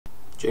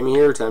Jamie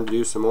here, time to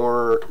do some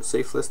more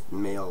Safelist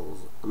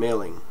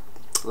mailing.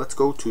 Let's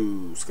go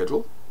to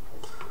schedule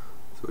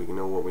so we can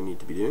know what we need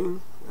to be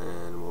doing,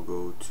 and we'll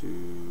go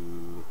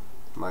to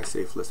my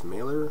Safelist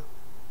Mailer.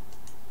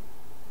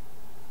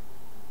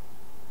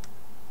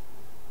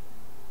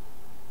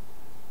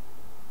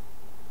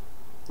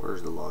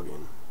 Where's the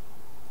login?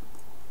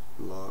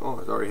 Oh,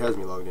 it already has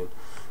me logged in.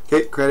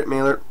 Okay, credit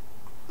mailer.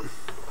 It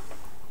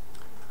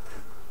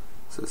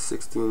says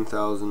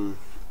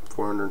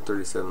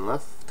 16,437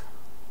 left.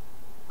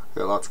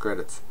 Got lots of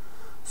credits.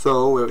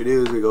 So what we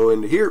do is we go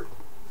into here,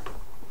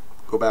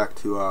 go back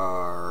to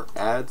our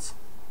ads,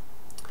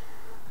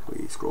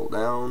 we scroll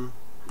down,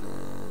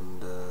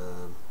 and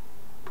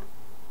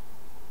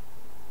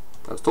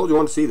I was told you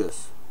want to see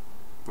this.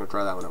 I'm going to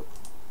try that one out.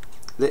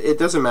 It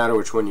doesn't matter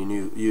which one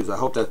you use. I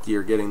hope that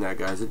you're getting that,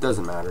 guys. It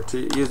doesn't matter.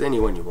 To use any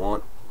one you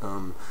want.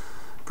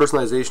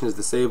 Personalization is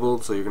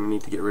disabled, so you're going to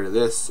need to get rid of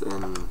this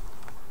and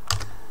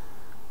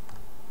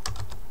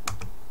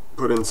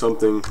put in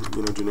something,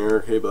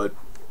 generic. Hey bud,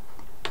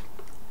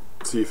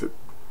 see if it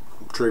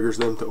triggers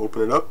them to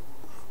open it up.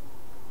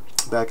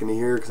 Back into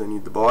here, because I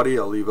need the body.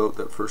 I'll leave out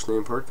that first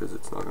name part because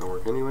it's not going to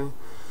work anyway.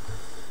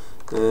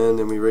 And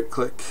then we right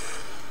click,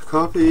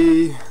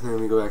 copy,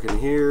 then we go back in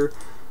here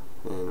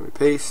and we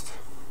paste.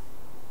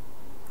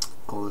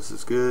 All this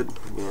is good.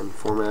 Again,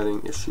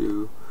 formatting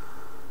issue.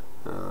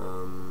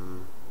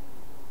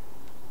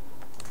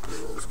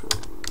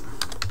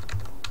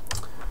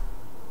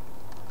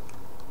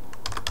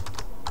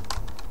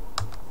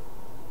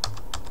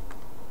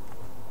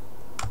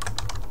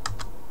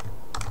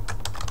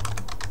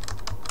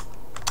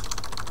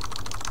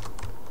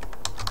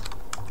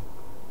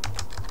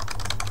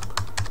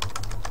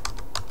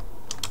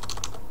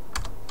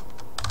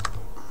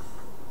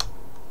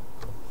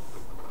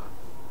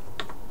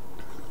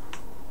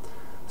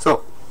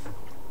 So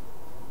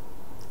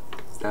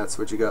that's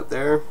what you got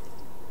there.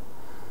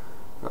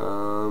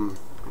 I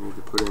need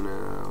to put in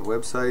a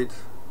website.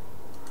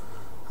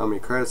 How many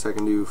credits? I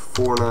can do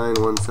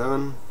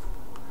 4917.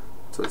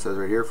 So it says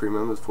right here, free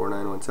members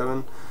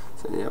 4917.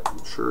 So yep,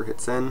 sure, hit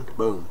send.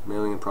 Boom,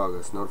 mailing in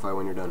progress. Notify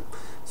when you're done.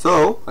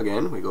 So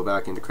again, we go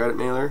back into credit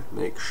mailer.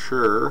 Make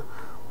sure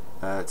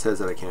it says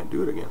that I can't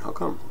do it again. How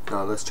come?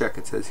 Now let's check.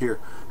 It says here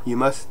you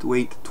must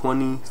wait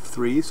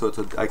 23. So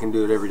I can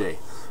do it every day.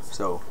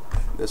 So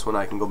this one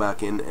I can go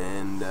back in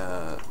and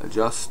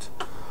adjust.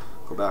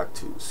 Go back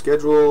to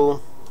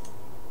schedule.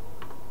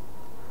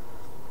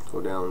 Go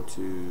down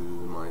to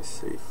my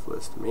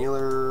Safelist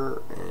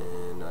Mailer,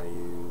 and I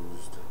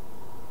used.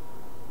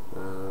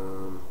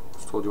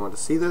 Just told you want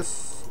to see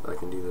this. I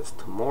can do this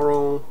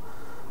tomorrow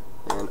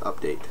and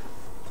update.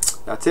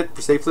 That's it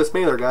for Safelist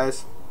Mailer,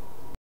 guys.